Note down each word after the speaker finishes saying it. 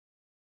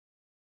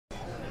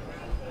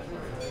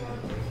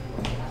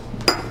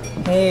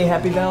Hey,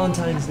 happy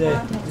Valentine's Day.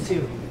 You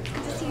too. Good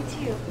to see you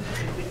too.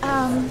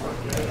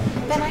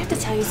 Ben, I have to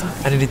tell you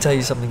something. I need to tell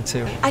you something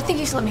too. I think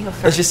you should let me go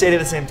first. Let's just say it at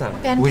the same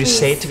time. Ben, we just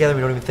say it please. together,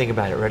 we don't even think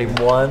about it. Ready?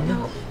 One,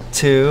 No.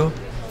 2,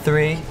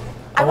 3.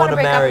 I want to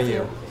break up marry with you.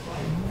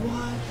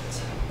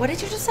 What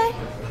did you just say?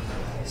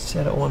 I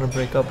said I want to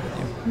break up with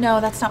you. No,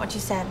 that's not what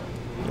you said.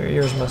 Your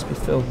ears must be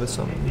filled with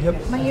something.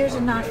 Yep. My ears are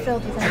not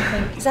filled with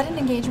anything. Is that an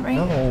engagement ring?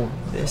 No,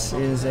 this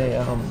is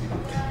a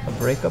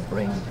breakup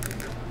ring.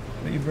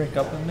 Will you break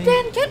up with me?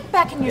 Ben, get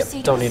back in your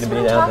seat. Don't need This to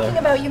is be what I'm down talking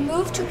there. about. You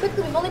moved too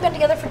quickly. We've only been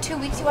together for 2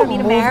 weeks. You want me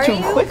to Move marry too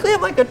you? quickly?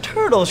 I'm like a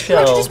turtle You shell.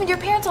 introduced me to your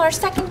parents on our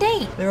second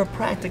date. They were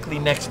practically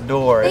next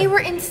door. They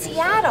were in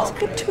Seattle.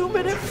 It's like a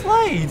 2-minute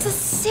flight. It's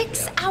a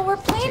 6-hour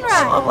plane On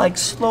ride. like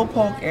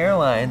Slowpoke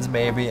Airlines,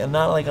 maybe, and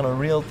not like on a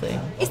real thing.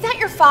 Is that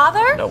your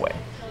father? No way.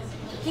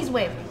 He's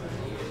waving.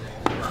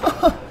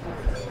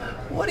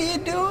 What are you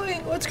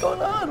doing? What's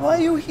going on? Why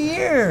are you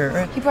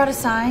here? He brought a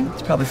sign.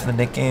 It's probably for the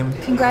Nick game.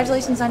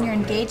 Congratulations on your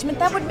engagement.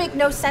 That would make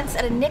no sense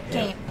at a Nick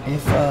game.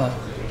 If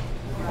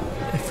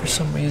for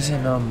some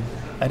reason,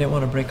 I didn't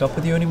want to break up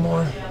with you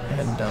anymore,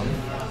 and,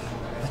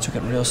 I took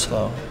it real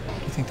slow,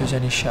 do you think there's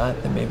any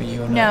shot that maybe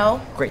you and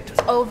No. Great.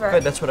 It's over.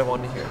 Good, that's what I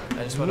wanted to hear.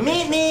 I just want to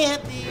Meet me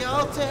at the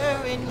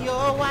altar in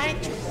your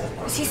white dress.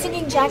 Is he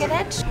singing Jagged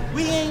Edge?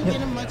 We ain't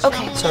getting much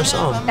Okay. It's our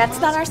song. That's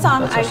not our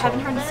song. That's our I song. haven't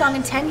heard the song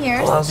in 10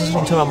 years. Well, I was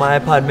listening to it on my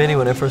iPod mini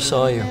when I first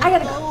saw you. I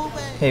gotta go.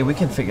 Hey, we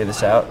can figure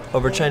this out.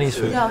 Over Chinese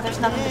food. No, there's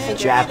nothing to figure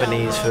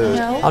Japanese food.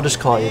 No. I'll just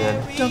call you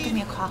then. Don't give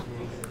me a call.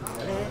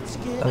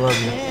 I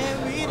love you.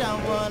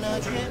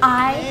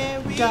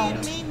 I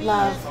don't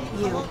love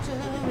you.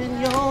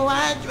 In your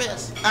white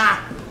dress.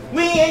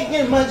 We ain't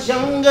getting much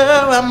younger,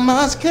 I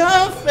must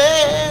confess.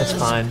 That's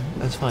fine.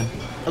 That's fine.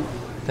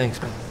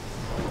 Thanks, man.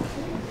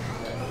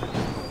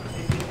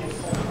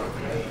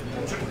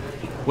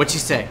 What'd she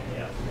say?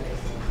 You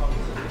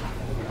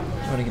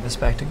want to give this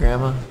back to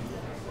Grandma?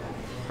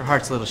 Her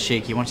heart's a little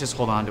shaky. Why don't you just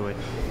hold on to it?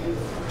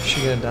 Is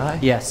she gonna die?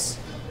 Yes.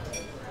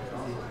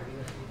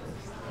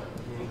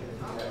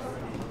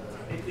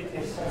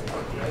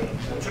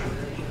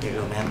 Here you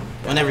go, man.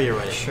 Whenever you're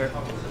ready. Sure.